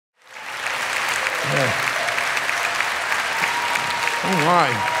Yeah. Oh,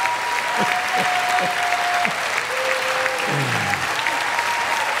 my.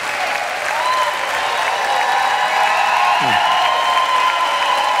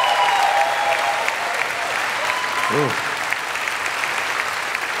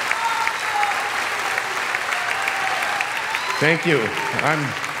 Thank you.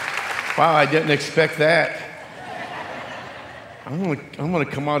 Wow, I didn't expect that. I'm gonna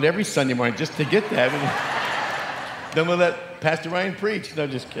come out every Sunday morning just to get that. Then we'll let Pastor Ryan preach. No,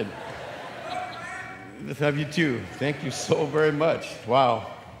 just kidding. Love you too. Thank you so very much. Wow,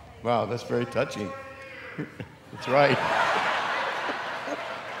 that's very touching. That's right.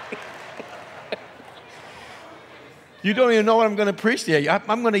 You don't even know what I'm going to preach today.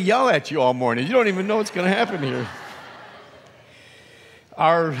 I'm going to yell at you all morning. You don't even know what's going to happen here.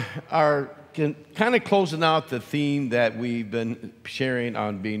 Our kind of closing out the theme that we've been sharing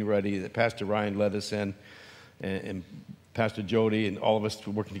on being ready, that Pastor Ryan led us in, and Pastor Jody and all of us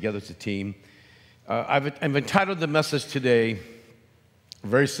working together as a team. I've entitled the message today, a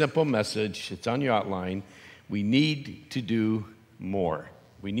very simple message. It's on your outline. We need to do more.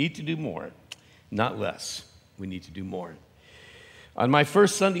 We need to do more, not less. We need to do more. On my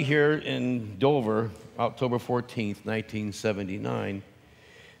first Sunday here in Dover, October 14th, 1979,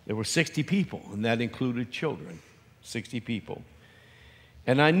 there were 60 people, and that included children, 60 people.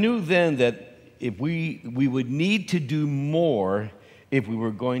 And I knew then that if we would need to do more if we were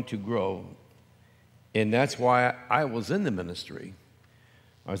going to grow. And that's why I was in the ministry.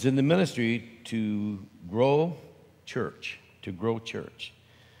 I was in the ministry to grow church,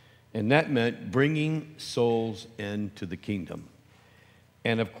 And that meant bringing souls into the kingdom.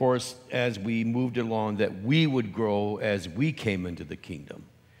 And of course, as we moved along, that we would grow as we came into the kingdom.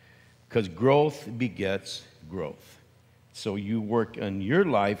 Because growth begets growth. So you work on your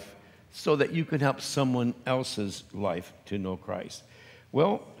life so that you can help someone else's life to know Christ.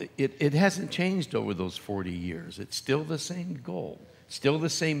 Well, it hasn't changed over those 40 years. It's still the same goal, still the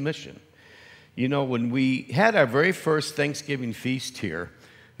same mission. You know, when we had our very first Thanksgiving feast here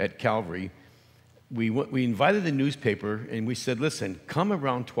at Calvary, we invited the newspaper and we said, listen, come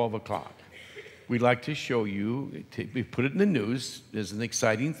around 12 o'clock. We'd like to show you, we put it in the news as an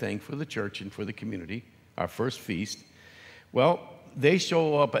exciting thing for the church and for the community, our first feast. Well, they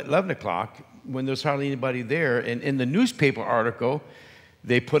show up at 11 o'clock when there's hardly anybody there. And in the newspaper article,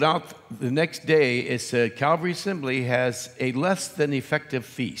 they put out the next day, it said, Calvary Assembly has a less than effective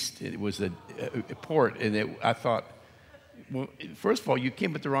feast. It was a report, and I thought, well, first of all, you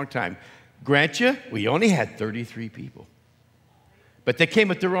came at the wrong time. Grant you, we only had 33 people. But they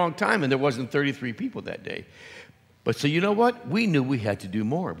came at the wrong time, and there wasn't 33 people that day. But so you know what? We knew we had to do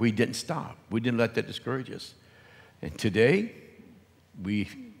more. We didn't stop. We didn't let that discourage us. And today,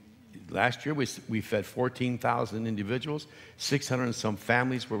 last year, we fed 14,000 individuals. 600 and some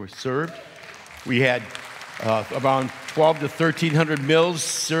families were served. We had around 12 to 1,300 meals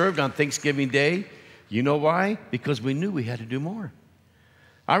served on Thanksgiving Day. You know why? Because we knew we had to do more.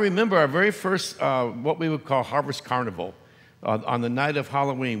 I remember our very first, what we would call Harvest Carnival. On the night of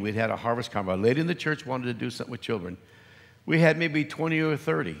Halloween, we'd had a Harvest Carnival. A lady in the church wanted to do something with children. We had maybe 20 or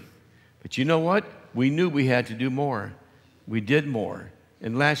 30. But you know what? We knew we had to do more. We did more.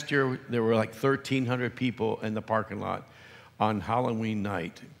 And last year, there were like 1,300 people in the parking lot on Halloween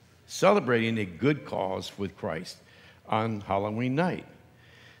night, celebrating a good cause with Christ on Halloween night.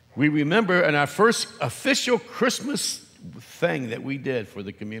 We remember in our first official Christmas thing that we did for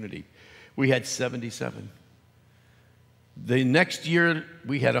the community, we had 77. The next year,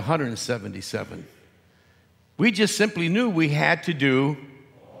 we had 177. We just simply knew we had to do.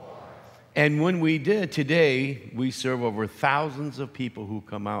 And when we did, today, we serve over thousands of people who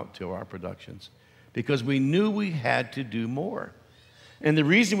come out to our productions because we knew we had to do more. And the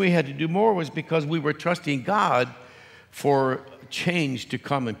reason we had to do more was because we were trusting God for change to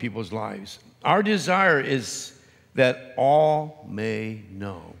come in people's lives. Our desire is that all may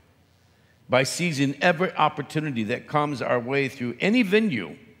know, by seizing every opportunity that comes our way through any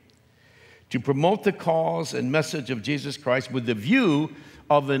venue, to promote the cause and message of Jesus Christ with the view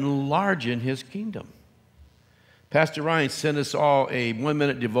of enlarging his kingdom. Pastor Ryan sent us all a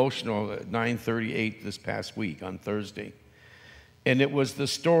 1-minute devotional at 9:38 this past week on Thursday. And it was the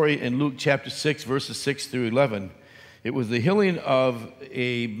story in Luke chapter 6, verses 6 through 11. It was the healing of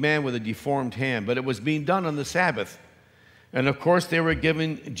a man with a deformed hand, but it was being done on the Sabbath. And of course, they were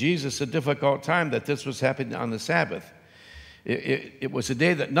giving Jesus a difficult time that this was happening on the Sabbath. It was a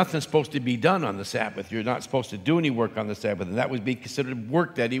day that nothing's supposed to be done on the Sabbath. You're not supposed to do any work on the Sabbath, and that would be considered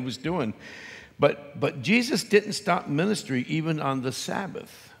work that he was doing. But Jesus didn't stop ministry even on the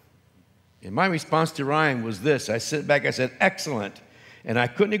Sabbath. And my response to Ryan was this. I sat back, I said, excellent. And I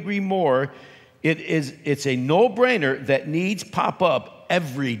couldn't agree more. It's a no-brainer that needs pop up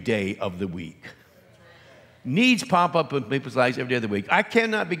every day of the week. Needs pop up in people's lives every day of the week. I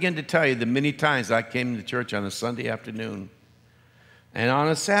cannot begin to tell you the many times I came to church on a Sunday afternoon and on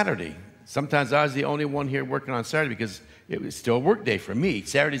a Saturday. Sometimes I was the only one here working on Saturday because it was still a work day for me.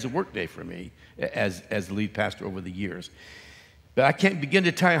 Saturday's a work day for me as the lead pastor over the years. But I can't begin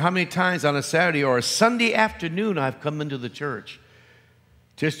to tell you how many times on a Saturday or a Sunday afternoon I've come into the church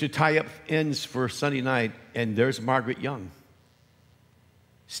just to tie up ends for Sunday night, and there's Margaret Young,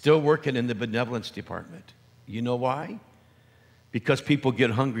 still working in the benevolence department. You know why? Because people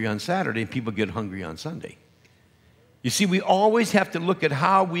get hungry on Saturday and people get hungry on Sunday. You see, we always have to look at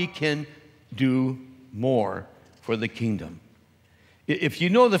how we can do more for the kingdom. If you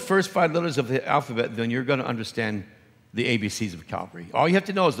know the first 5 letters of the alphabet, then you're going to understand the ABCs of Calvary. All you have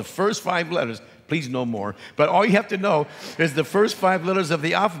to know is the first 5 letters. Please know more. But all you have to know is the first 5 letters of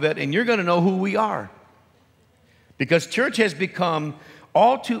the alphabet, and you're going to know who we are. Because church has become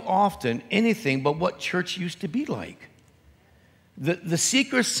all too often anything but what church used to be like. The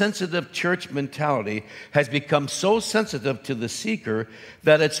seeker-sensitive church mentality has become so sensitive to the seeker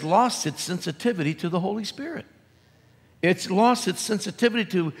that it's lost its sensitivity to the Holy Spirit. It's lost its sensitivity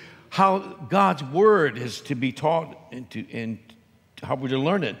to how God's word is to be taught and how we're to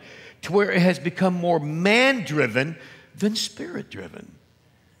learn it, to where it has become more man-driven than spirit-driven.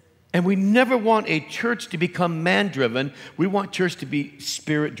 And we never want a church to become man-driven. We want church to be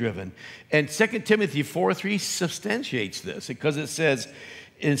spirit-driven. And 2 Timothy 4:3 substantiates this because it says,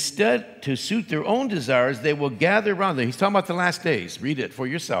 instead, to suit their own desires, they will gather around them. He's talking about the last days. Read it for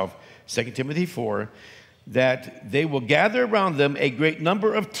yourself, 2 Timothy 4, that they will gather around them a great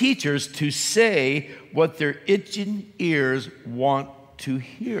number of teachers to say what their itching ears want to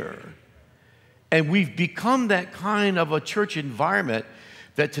hear. And we've become that kind of a church environment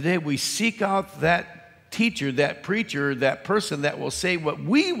that today we seek out that teacher, that preacher, that person that will say what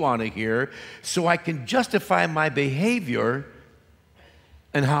we want to hear so I can justify my behavior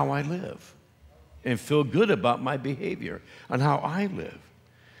and how I live and feel good about my behavior and how I live.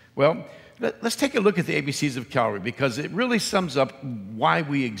 Well, let's take a look at the ABCs of Calvary because it really sums up why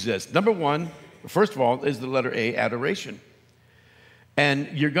we exist. Number one, first of all, is the letter A, adoration. And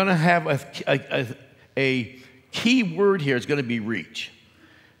you're going to have a key word here. It's going to be reach.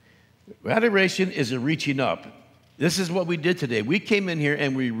 Adoration is a reaching up. This is what we did today. We came in here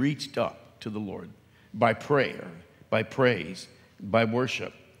and we reached up to the Lord by prayer, by praise, by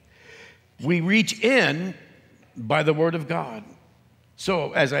worship. We reach in by the Word of God.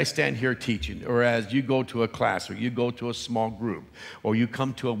 So as I stand here teaching, or as you go to a class, or you go to a small group, or you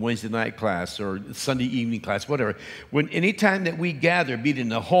come to a Wednesday night class, or Sunday evening class, whatever, anytime that we gather, be it in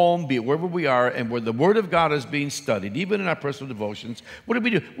the home, be it wherever we are, and where the Word of God is being studied, even in our personal devotions, what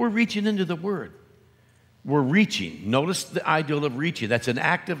do? We're reaching into the Word. We're reaching. Notice the ideal of reaching. That's an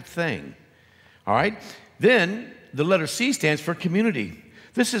active thing. All right? Then the letter C stands for community.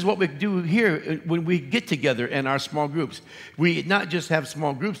 This is what we do here when we get together in our small groups. We not just have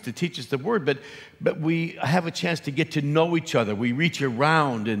small groups to teach us the Word, but we have a chance to get to know each other. We reach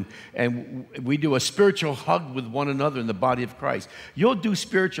around and we do a spiritual hug with one another in the body of Christ. You'll do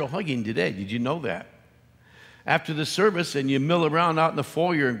spiritual hugging today. Did you know that? After the service and you mill around out in the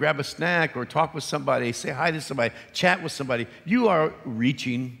foyer and grab a snack or talk with somebody, say hi to somebody, chat with somebody, you are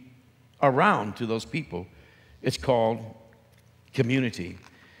reaching around to those people. It's called community.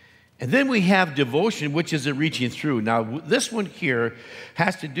 And then we have devotion, which is a reaching through. Now, this one here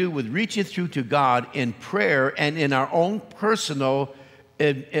has to do with reaching through to God in prayer and in our own personal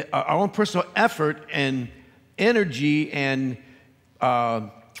effort and energy and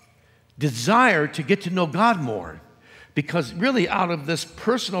desire to get to know God more. Because really out of this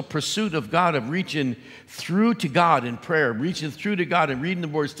personal pursuit of God, of reaching through to God in prayer, reaching through to God and reading the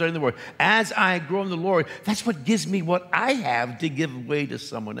Word, studying the Word, as I grow in the Lord, that's what gives me what I have to give away to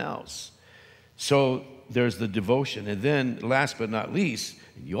someone else. So there's the devotion. And then last but not least,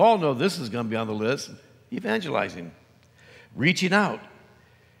 you all know this is going to be on the list, evangelizing. Reaching out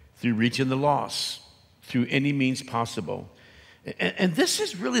through reaching the lost, through any means possible. And this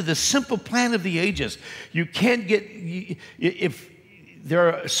is really the simple plan of the ages. You can't if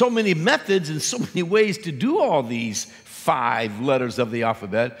there are so many methods and so many ways to do all these 5 letters of the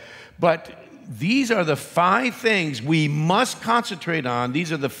alphabet, but these are the 5 things we must concentrate on.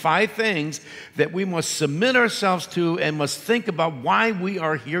 These are the 5 things that we must submit ourselves to and must think about why we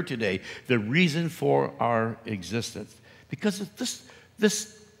are here today, the reason for our existence. Because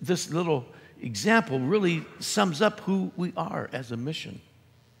this little example really sums up who we are as a mission.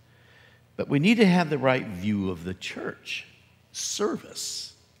 But we need to have the right view of the church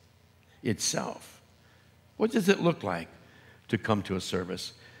service itself. What does it look like to come to a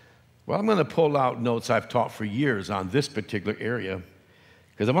service? Well, I'm going to pull out notes I've taught for years on this particular area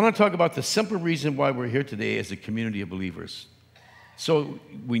because I want to talk about the simple reason why we're here today as a community of believers. So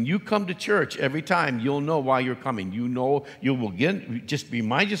when you come to church, every time you'll know why you're coming. You will again just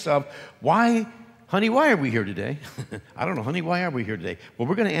remind yourself, why, honey, why are we here today? I don't know, honey, why are we here today? Well,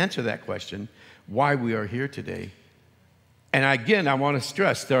 we're going to answer that question, why we are here today. And again, I want to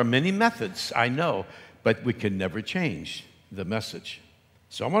stress, there are many methods, I know, but we can never change the message.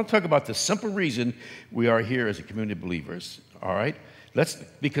 So I want to talk about the simple reason we are here as a community of believers, all right?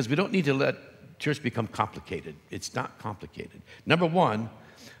 Because we don't need to let church become complicated. It's not complicated. Number one,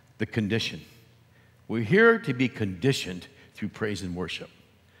 the condition. We're here to be conditioned through praise and worship.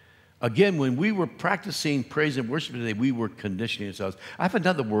 Again, when we were practicing praise and worship today, we were conditioning ourselves. I have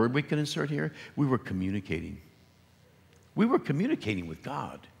another word we can insert here. We were communicating. We were communicating with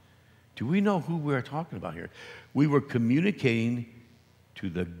God. Do we know who we're talking about here? We were communicating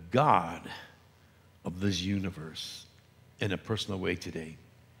to the God of this universe in a personal way today.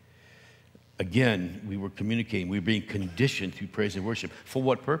 Again, we were communicating. We were being conditioned through praise and worship. For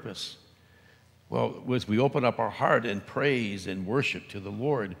what purpose? Well, as we open up our heart and praise and worship to the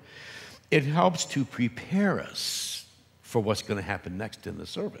Lord, it helps to prepare us for what's going to happen next in the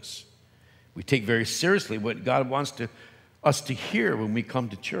service. We take very seriously what God wants us to hear when we come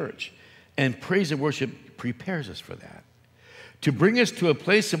to church. And praise and worship prepares us for that. To bring us to a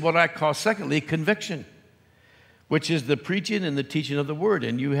place of what I call, secondly, conviction, which is the preaching and the teaching of the word.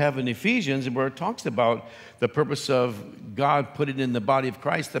 And you have in Ephesians where it talks about the purpose of God putting in the body of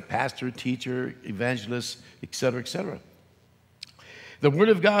Christ, the pastor, teacher, evangelist, etc., etc. The word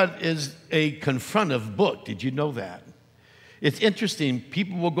of God is a confrontive book. Did you know that? It's interesting.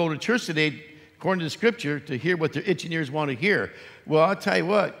 People will go to church today, according to the scripture, to hear what their itching ears want to hear. Well, I'll tell you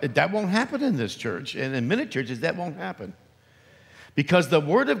what, that won't happen in this church. And in many churches, that won't happen. Because the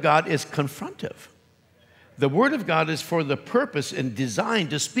word of God is confrontive. The word of God is for the purpose and designed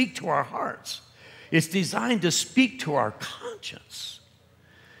to speak to our hearts. It's designed to speak to our conscience.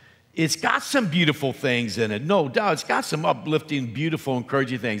 It's got some beautiful things in it, no doubt. It's got some uplifting, beautiful,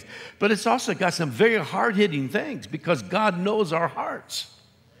 encouraging things. But it's also got some very hard-hitting things because God knows our hearts.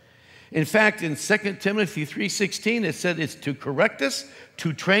 In fact, in 2 Timothy 3:16, it said it's to correct us,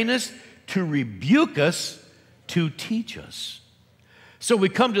 to train us, to rebuke us, to teach us. So we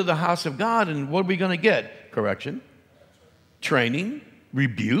come to the house of God, and what are we going to get? Correction, training,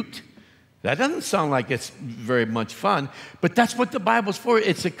 rebuked. That doesn't sound like it's very much fun, but that's what the Bible's for.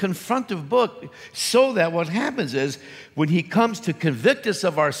 It's a confrontive book so that what happens is when he comes to convict us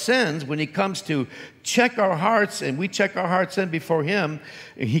of our sins, when he comes to check our hearts, and we check our hearts in before him,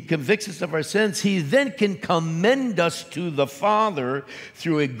 and he convicts us of our sins, he then can commend us to the Father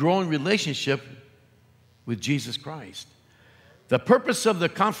through a growing relationship with Jesus Christ. The purpose of the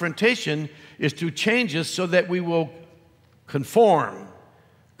confrontation is to change us so that we will conform,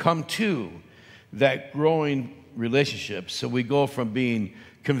 come to that growing relationship. So we go from being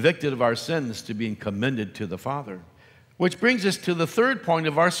convicted of our sins to being commended to the Father. Which brings us to the third point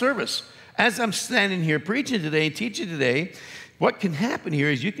of our service. As I'm standing here preaching today, teaching today, what can happen here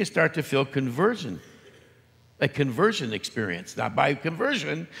is you can start to feel conversion, a conversion experience. Now, by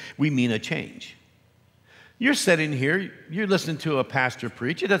conversion, we mean a change. You're sitting here, you're listening to a pastor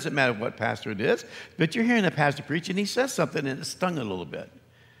preach. It doesn't matter what pastor it is, but you're hearing a pastor preach, and he says something, and it stung a little bit.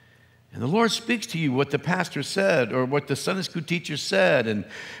 And the Lord speaks to you what the pastor said or what the Sunday school teacher said,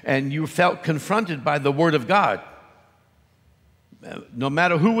 and you felt confronted by the Word of God. No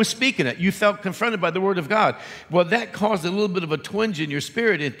matter who was speaking it, you felt confronted by the Word of God. Well, that caused a little bit of a twinge in your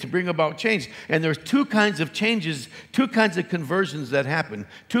spirit to bring about change. And there's two kinds of changes, two kinds of conversions that happen,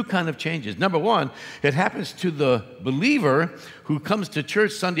 two kinds of changes. Number one, it happens to the believer who comes to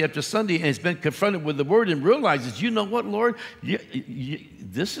church Sunday after Sunday and has been confronted with the Word and realizes, you know what, Lord,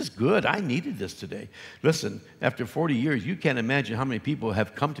 this is good. I needed this today. Listen, after 40 years, you can't imagine how many people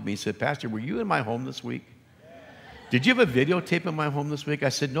have come to me and said, Pastor, were you in my home this week? Did you have a videotape in my home this week? I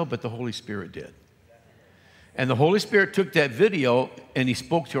said, no, but the Holy Spirit did. And the Holy Spirit took that video and he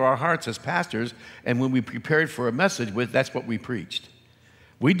spoke to our hearts as pastors. And when we prepared for a message, that's what we preached.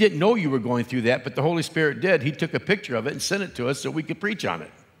 We didn't know you were going through that, but the Holy Spirit did. He took a picture of it and sent it to us so we could preach on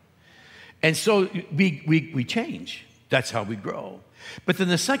it. And so we change. That's how we grow. But then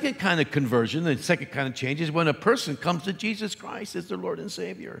the second kind of conversion, the second kind of change is when a person comes to Jesus Christ as their Lord and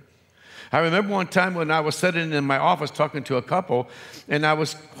Savior. I remember one time when I was sitting in my office talking to a couple, and I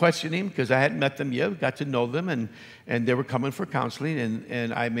was questioning because I hadn't met them yet, got to know them, and they were coming for counseling,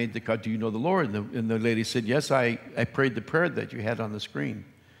 and I made the call, do you know the Lord? And the lady said, yes, I prayed the prayer that you had on the screen.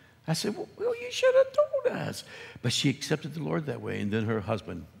 I said, well, you should have told us. But she accepted the Lord that way, and then her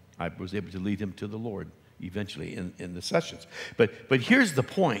husband, I was able to lead him to the Lord eventually in the sessions. But here's the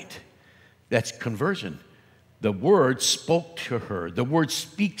point. That's conversion. The Word spoke to her. The Word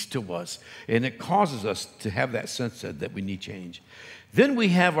speaks to us, and it causes us to have that sense that we need change. Then we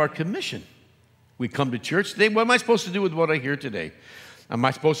have our commission. We come to church today. What am I supposed to do with what I hear today? Am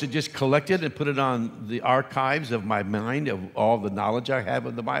I supposed to just collect it and put it on the archives of my mind of all the knowledge I have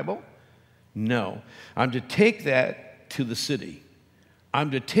of the Bible? No. I'm to take that to the city.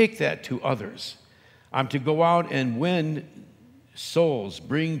 I'm to take that to others. I'm to go out and win souls,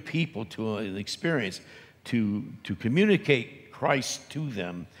 bring people to an experience, to communicate Christ to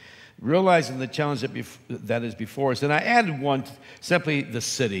them, realizing the challenge that is before us. And I added one, simply the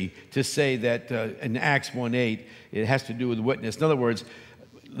city, to say that in Acts 1:8, it has to do with witness. In other words,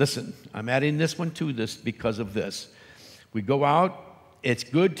 listen, I'm adding this one to this because of this. We go out, it's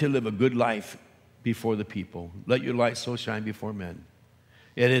good to live a good life before the people. Let your light so shine before men.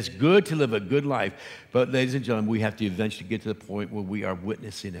 It is good to live a good life, but ladies and gentlemen, we have to eventually get to the point where we are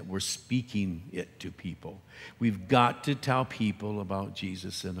witnessing it. We're speaking it to people. We've got to tell people about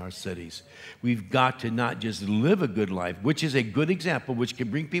Jesus in our cities. We've got to not just live a good life, which is a good example, which can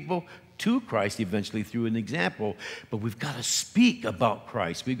bring people to Christ eventually through an example, but we've got to speak about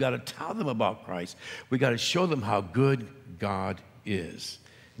Christ. We've got to tell them about Christ. We've got to show them how good God is.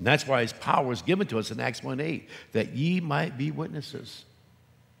 And that's why his power is given to us in Acts 1:8, that ye might be witnesses.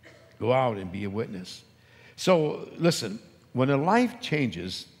 Go out and be a witness. So, listen, when a life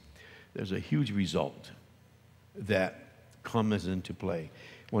changes, there's a huge result that comes into play.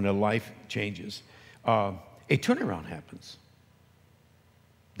 When a life changes, a turnaround happens.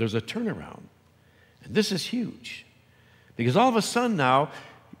 There's a turnaround. And this is huge. Because all of a sudden now,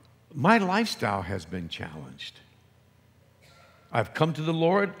 my lifestyle has been challenged. I've come to the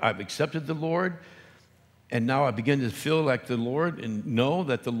Lord. I've accepted the Lord. And now I begin to feel like the Lord and know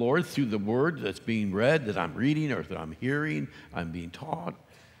that the Lord, through the word that's being read, that I'm reading or that I'm hearing, I'm being taught,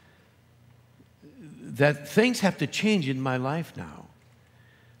 that things have to change in my life now.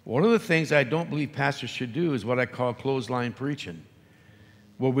 One of the things I don't believe pastors should do is what I call clothesline preaching,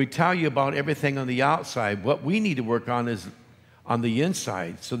 where we tell you about everything on the outside. What we need to work on is on the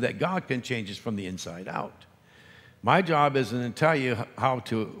inside so that God can change us from the inside out. My job isn't to tell you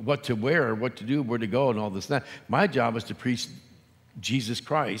what to wear, what to do, where to go, and all this and that. My job is to preach Jesus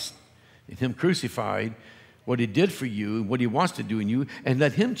Christ and him crucified, what he did for you, what he wants to do in you, and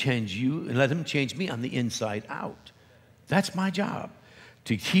let him change you and let him change me on the inside out. That's my job,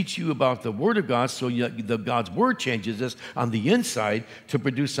 to teach you about the Word of God so God's Word changes us on the inside to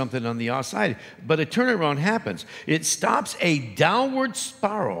produce something on the outside. But a turnaround happens. It stops a downward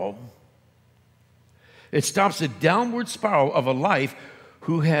spiral. It stops the downward spiral of a life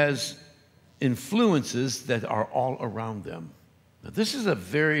who has influences that are all around them. Now, this is a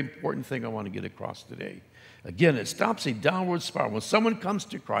very important thing I want to get across today. Again, it stops a downward spiral. When someone comes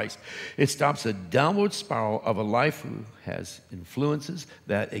to Christ, it stops a downward spiral of a life who has influences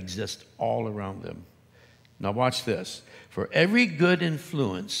that exist all around them. Now, watch this. For every good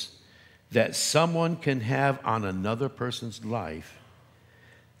influence that someone can have on another person's life,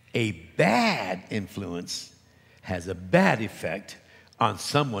 a bad influence has a bad effect on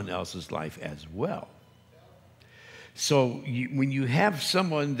someone else's life as well. So when you have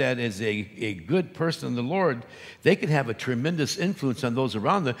someone that is a good person in the Lord, they can have a tremendous influence on those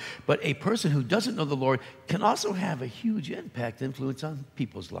around them. But a person who doesn't know the Lord can also have a huge impact, influence on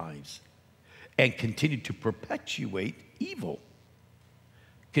people's lives and continue to perpetuate evil,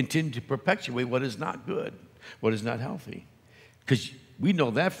 continue to perpetuate what is not good, what is not healthy. Because we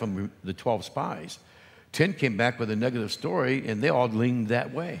know that from the 12 spies. 10 came back with a negative story, and they all leaned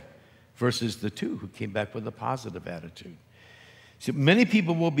that way, versus the 2 who came back with a positive attitude. So many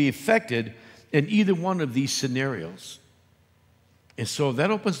people will be affected in either one of these scenarios. And so that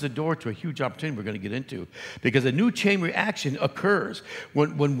opens the door to a huge opportunity we're going to get into, because a new chain reaction occurs.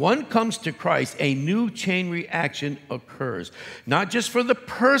 When one comes to Christ, a new chain reaction occurs. Not just for the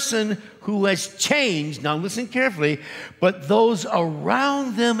person who has changed, now listen carefully, but those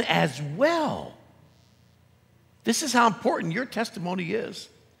around them as well. This is how important your testimony is.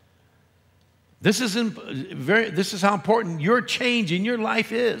 This is how important your change in your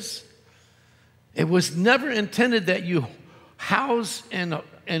life is. It was never intended that you house and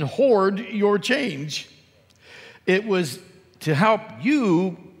hoard your change. It was to help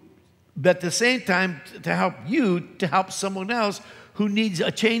you but at the same time to help you to help someone else who needs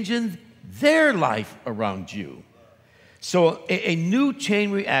a change in their life around you. So a new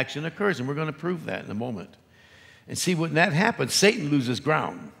chain reaction occurs, and we're going to prove that in a moment. And see, when that happens, Satan loses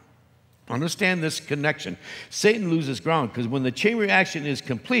ground. Understand this connection. Satan loses ground because when the chain reaction is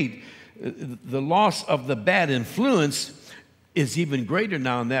complete, the loss of the bad influence is even greater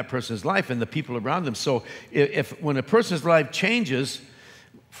now in that person's life and the people around them. So when a person's life changes,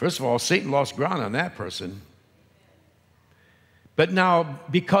 first of all, Satan lost ground on that person. But now,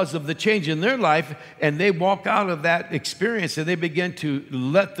 because of the change in their life, and they walk out of that experience and they begin to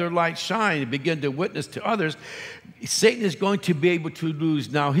let their light shine and begin to witness to others, Satan is going to be able to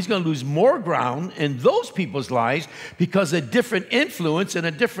lose now. He's going to lose more ground in those people's lives because a different influence and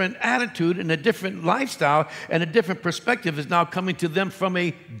a different attitude and a different lifestyle and a different perspective is now coming to them from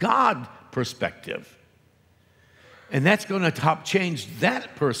a God perspective. And that's going to help change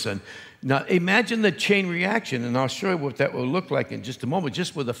that person. Now, imagine the chain reaction, and I'll show you what that will look like in just a moment,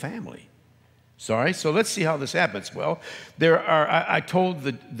 just with a family. Sorry? So let's see how this happens. Well, I told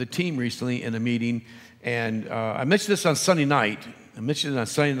the team recently in a meeting, and I mentioned this on Sunday night. I mentioned it on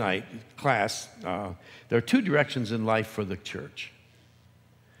Sunday night class. There are two directions in life for the church.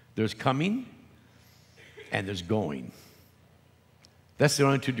 There's coming, and there's going. That's the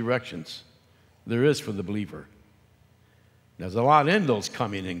only two directions there is for the believer. There's a lot in those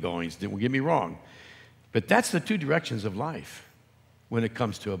coming and goings, don't get me wrong. But that's the two directions of life when it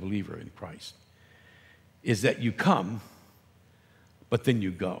comes to a believer in Christ, is that you come, but then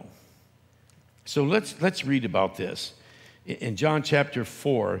you go. So let's read about this. In John chapter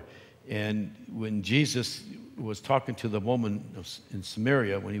 4, and when Jesus was talking to the woman in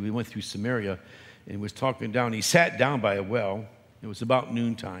Samaria, when he went through Samaria, and was talking down, he sat down by a well. It was about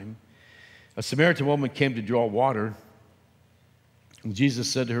noontime. A Samaritan woman came to draw water. And Jesus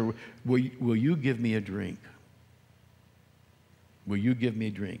said to her, will you give me a drink? Will you give me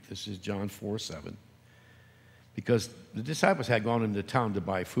a drink? This is John 4:7. Because the disciples had gone into town to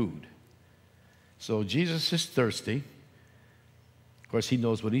buy food. So Jesus is thirsty. Of course, he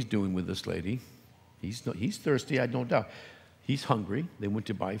knows what he's doing with this lady. He's thirsty, I don't doubt. He's hungry. They went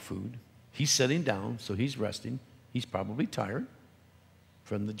to buy food. He's sitting down, so he's resting. He's probably tired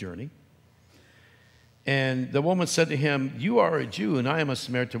from the journey. And the woman said to him, you are a Jew and I am a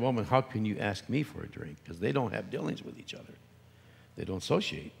Samaritan woman. How can you ask me for a drink? Because they don't have dealings with each other. They don't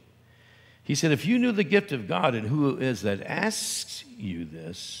associate. He said, if you knew the gift of God and who it is that asks you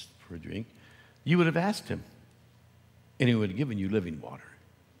this for a drink, you would have asked him, and he would have given you living water.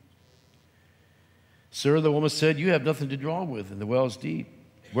 Sir, the woman said, you have nothing to draw with, and the well is deep.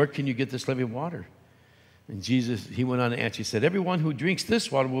 Where can you get this living water? And Jesus, he went on to answer, he said, everyone who drinks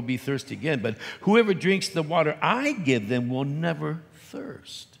this water will be thirsty again, but whoever drinks the water I give them will never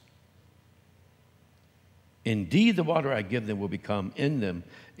thirst. Indeed, the water I give them will become in them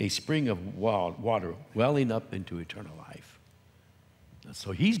a spring of wild water welling up into eternal life.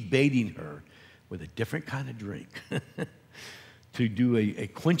 So he's baiting her with a different kind of drink to do a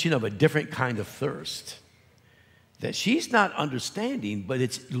quenching of a different kind of thirst that she's not understanding, but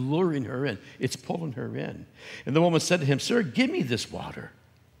it's luring her in. It's pulling her in. And the woman said to him, sir, give me this water.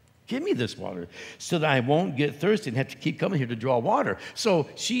 Give me this water so that I won't get thirsty and have to keep coming here to draw water. So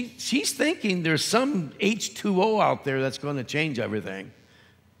she's thinking there's some H2O out there that's going to change everything.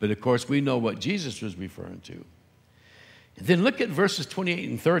 But, of course, we know what Jesus was referring to. And then look at verses 28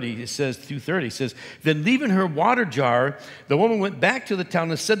 and 30. It says, through 30, it says, then leaving her water jar, the woman went back to the town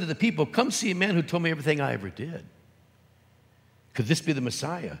and said to the people, come see a man who told me everything I ever did. Could this be the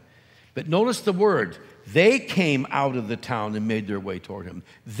Messiah? But notice the word. They came out of the town and made their way toward him.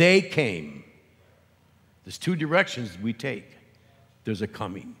 They came. There's two directions we take. There's a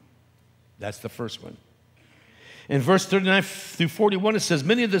coming. That's the first one. In verse 39 through 41, it says,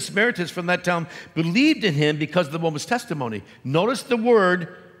 many of the Samaritans from that town believed in him because of the woman's testimony. Notice the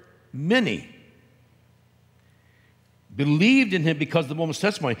word, many. Believed in him because of the woman's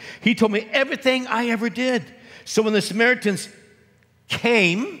testimony. He told me everything I ever did. So when the Samaritans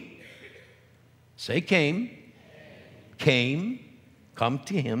came, say came, come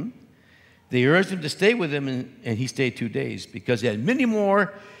to him. They urged him to stay with him, and he stayed 2 days because he had many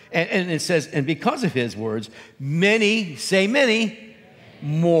more. And it says, and because of his words, many, say many,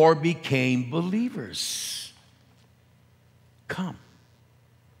 more became believers. Come.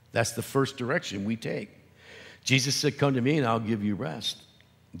 That's the first direction we take. Jesus said, come to me and I'll give you rest.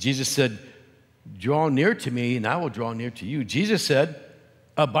 Jesus said, draw near to me and I will draw near to you. Jesus said,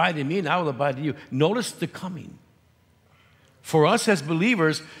 abide in me and I will abide in you. Notice the coming. For us as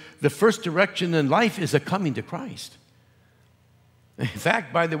believers, the first direction in life is a coming to Christ. In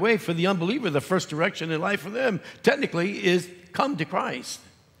fact, by the way, for the unbeliever, the first direction in life for them, technically, is come to Christ.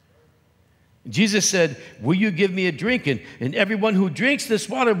 Jesus said, will you give me a drink? And everyone who drinks this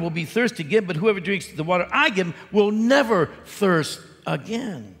water will be thirsty again, but whoever drinks the water I give him will never thirst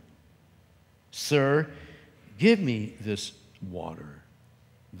again. Sir, give me this water.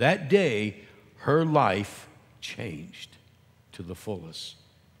 That day, her life changed to the fullest.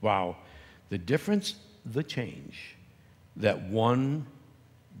 Wow. The difference, the change that one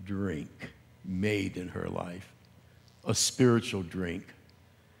drink made in her life, a spiritual drink.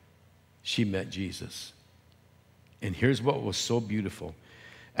 She met Jesus. And here's what was so beautiful.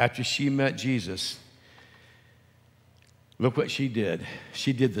 After she met Jesus, look what she did.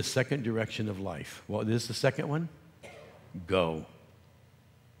 She did the second direction of life. What is the second one? Go.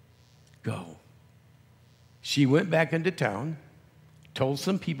 Go. She went back into town, told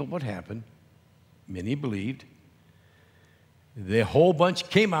some people what happened. Many believed. The whole bunch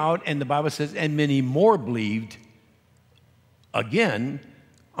came out, and the Bible says, and many more believed again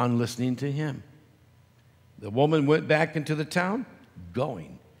on listening to him. The woman went back into the town,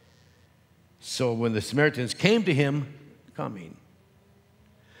 going. So when the Samaritans came to him, coming.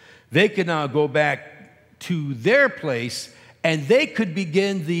 They could now go back to their place, and they could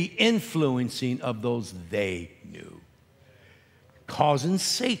begin the influencing of those they knew, causing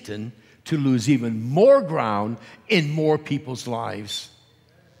Satan to lose even more ground in more people's lives.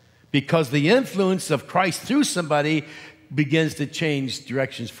 Because the influence of Christ through somebody begins to change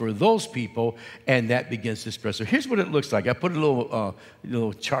directions for those people, and that begins to spread. So here's what it looks like. I put a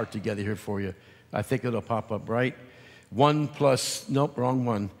little chart together here for you. I think it'll pop up, right? 1 plus, nope, wrong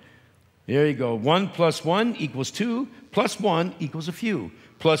one. There you go. 1 plus 1 equals 2, plus 1 equals a few,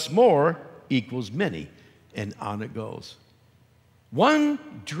 plus more equals many, and on it goes. One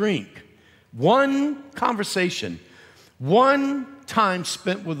drink, one conversation, one time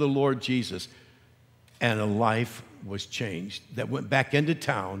spent with the Lord Jesus, and a life was changed that went back into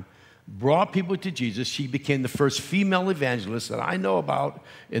town, brought people to Jesus. She became the first female evangelist that I know about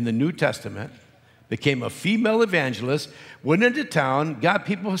in the New Testament, became a female evangelist, went into town, got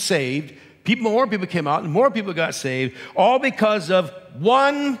people saved, more people came out, and more people got saved, all because of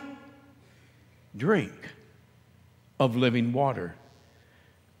one drink of living water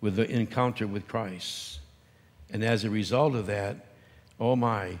with the encounter with Christ. And as a result of that, oh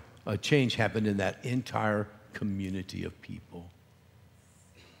my, a change happened in that entire community of people.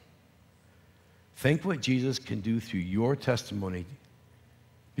 Think what Jesus can do through your testimony,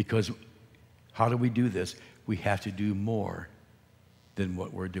 because how do we do this? We have to do more than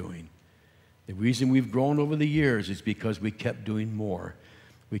what we're doing. The reason we've grown over the years is because we kept doing more.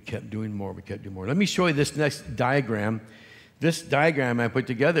 We kept doing more. We kept doing more. Let me show you this next diagram. This diagram I put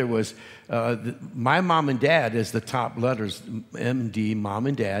together was my mom and dad as the top letters, MD, mom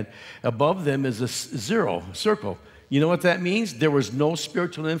and dad. Above them is a zero, circle. You know what that means? There was no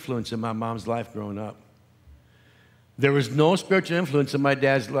spiritual influence in my mom's life growing up. There was no spiritual influence in my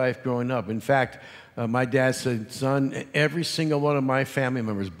dad's life growing up. In fact, my dad said, son, every single one of my family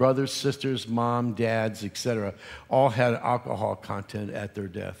members, brothers, sisters, mom, dads, etc., all had alcohol content at their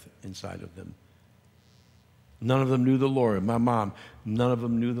death inside of them. None of them knew the Lord. My mom, none of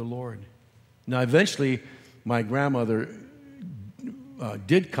them knew the Lord. Now, eventually, my grandmother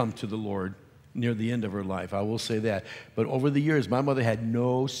did come to the Lord near the end of her life. I will say that. But over the years, my mother had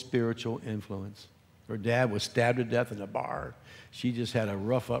no spiritual influence. Her dad was stabbed to death in a bar. She just had a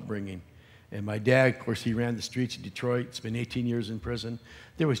rough upbringing. And my dad, of course, he ran the streets of Detroit, spent 18 years in prison.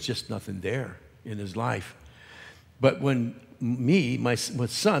 There was just nothing there in his life. But when my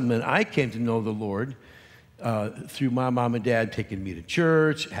son, when I came to know the Lord, through my mom and dad taking me to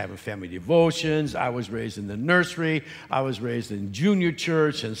church, having family devotions. I was raised in the nursery. I was raised in junior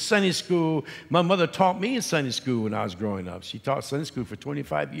church and Sunday school. My mother taught me in Sunday school when I was growing up. She taught Sunday school for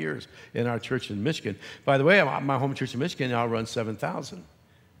 25 years in our church in Michigan. By the way, my home church in Michigan now runs 7,000.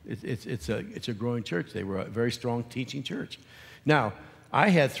 It's a growing church. They were a very strong teaching church. Now, I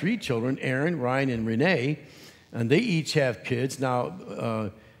had 3 children, Aaron, Ryan, and Renee, and they each have kids.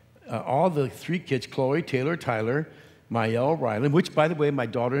 Now, all the 3 kids, Chloe, Taylor, Tyler, Mael, Rylan, which, by the way, my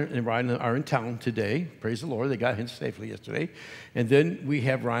daughter and Rylan are in town today. Praise the Lord. They got here safely yesterday. And then we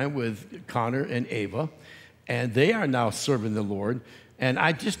have Ryan with Connor and Ava, and they are now serving the Lord. And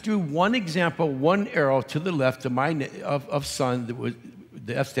I just drew one example, one arrow to the left of son. That was,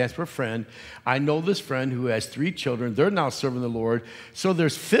 the F stands for friend. I know this friend who has 3 children. They're now serving the Lord. So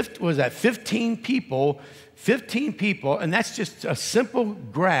there's 15 people. 15 people, and that's just a simple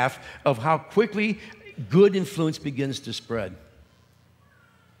graph of how quickly good influence begins to spread.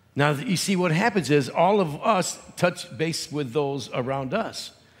 Now, you see, what happens is all of us touch base with those around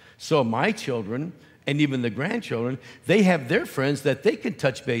us. So my children and even the grandchildren, they have their friends that they can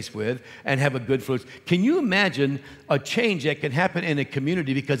touch base with and have a good influence. Can you imagine a change that can happen in a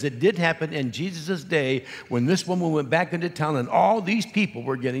community? Because it did happen in Jesus' day when this woman went back into town and all these people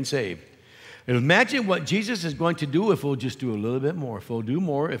were getting saved. And imagine what Jesus is going to do if we'll just do a little bit more, if we'll do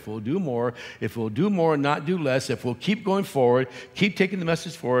more, if we'll do more, if we'll do more and not do less, if we'll keep going forward, keep taking the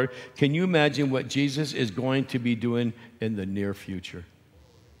message forward. Can you imagine what Jesus is going to be doing in the near future?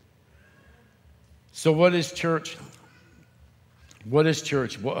 So what is church? What is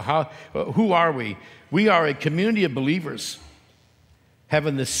church? Who are we? We are a community of believers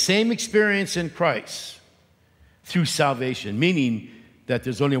having the same experience in Christ through salvation, meaning that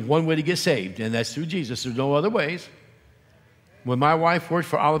there's only one way to get saved, and that's through Jesus. There's no other ways. When my wife worked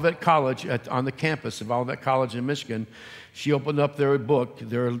for Olivet College on the campus of Olivet College in Michigan, she opened up their book,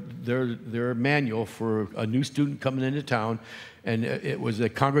 their manual for a new student coming into town, and it was a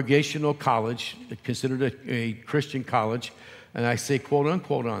congregational college, considered a Christian college, and I say quote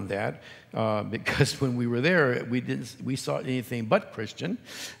unquote on that because when we were there, we saw anything but Christian.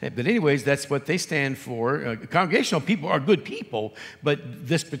 But anyways, that's what they stand for. Congregational people are good people, but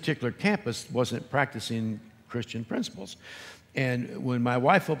this particular campus wasn't practicing Christian principles. And when my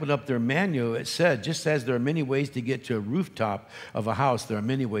wife opened up their manual, it said, just as there are many ways to get to a rooftop of a house, there are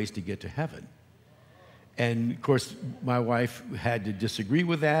many ways to get to heaven. And, of course, my wife had to disagree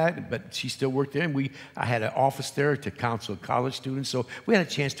with that, but she still worked there. And I had an office there to counsel college students, so we had a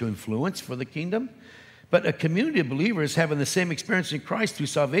chance to influence for the kingdom. But a community of believers having the same experience in Christ through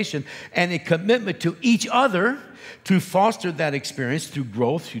salvation and a commitment to each other to foster that experience through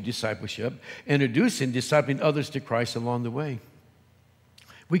growth, through discipleship, introducing, discipling others to Christ along the way.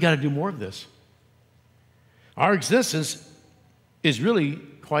 We got to do more of this. Our existence is really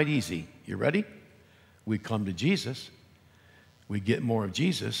quite easy. You ready? We come to Jesus, we get more of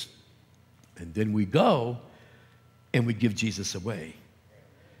Jesus, and then we go and we give Jesus away.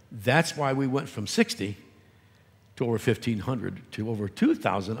 That's why we went from 60 to over 1,500 to over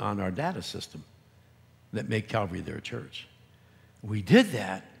 2,000 on our data system that make Calvary their church. We did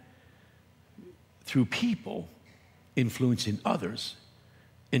that through people influencing others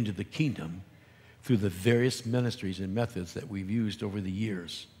into the kingdom through the various ministries and methods that we've used over the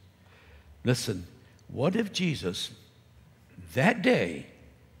years. Listen, what if Jesus that day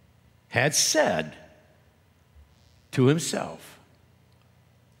had said to himself,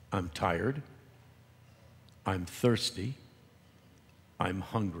 I'm tired, I'm thirsty, I'm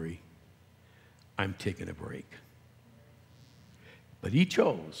hungry, I'm taking a break. But he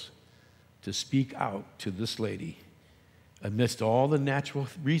chose to speak out to this lady amidst all the natural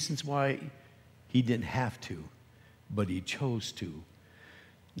reasons why he didn't have to, but he chose to.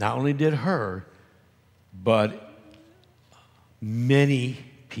 Not only did her, but many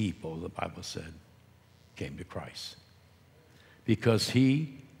people, the Bible said, came to Christ because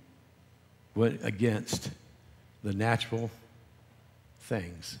he went against the natural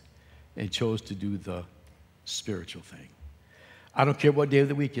things and chose to do the spiritual thing. I don't care what day of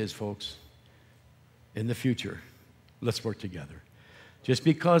the week is, folks. In the future, let's work together. Just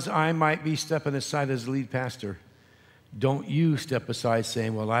because I might be stepping aside as a lead pastor, don't you step aside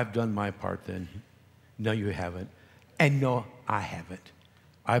saying, well, I've done my part then. No, you haven't. And no, I haven't.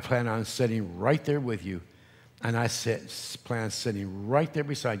 I plan on sitting right there with you. And I plan on sitting right there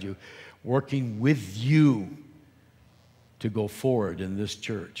beside you, working with you to go forward in this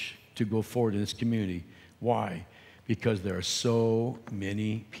church, to go forward in this community. Why? Because there are so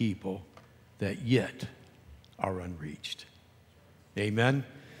many people that yet are unreached. Amen?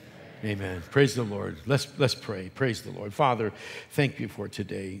 Amen. Praise the Lord. Let's pray. Praise the Lord. Father, thank you for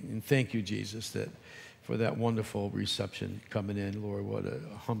today. And thank you, Jesus, for that wonderful reception coming in. Lord, what a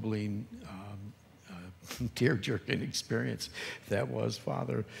humbling, tear-jerking experience that was,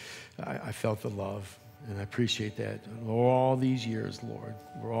 Father. I felt the love, and I appreciate that. All these years, Lord.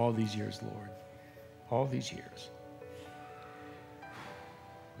 For all these years, Lord. All these years.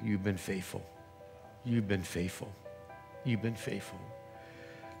 You've been faithful. You've been faithful. You've been faithful.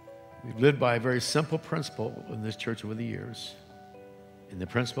 We've lived by a very simple principle in this church over the years. And the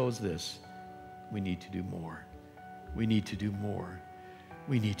principle is this: we need to do more. We need to do more.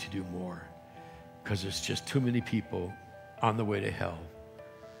 We need to do more. Because there's just too many people on the way to hell.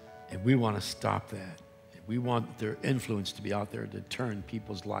 And we want to stop that. We want their influence to be out there to turn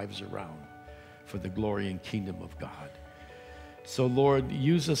people's lives around for the glory and kingdom of God. So, Lord,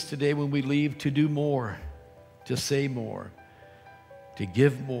 use us today when we leave to do more, to say more, to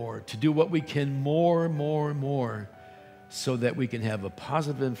give more, to do what we can more, so that we can have a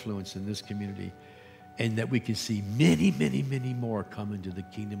positive influence in this community and that we can see many, many, many more come into the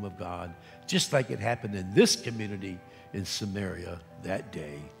kingdom of God, just like it happened in this community in Samaria that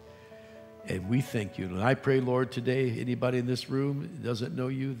day. And we thank you. And I pray, Lord, today, anybody in this room that doesn't know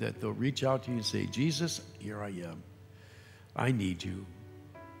you, that they'll reach out to you and say, Jesus, here I am. I need you.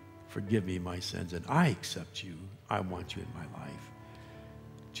 Forgive me my sins, and I accept you. I want you in my life.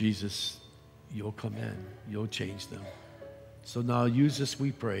 Jesus, you'll come in. You'll change them. So now use this,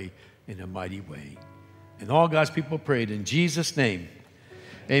 we pray, in a mighty way. And all God's people prayed in Jesus' name.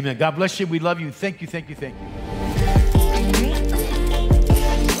 Amen. God bless you. We love you. Thank you, thank you, thank you.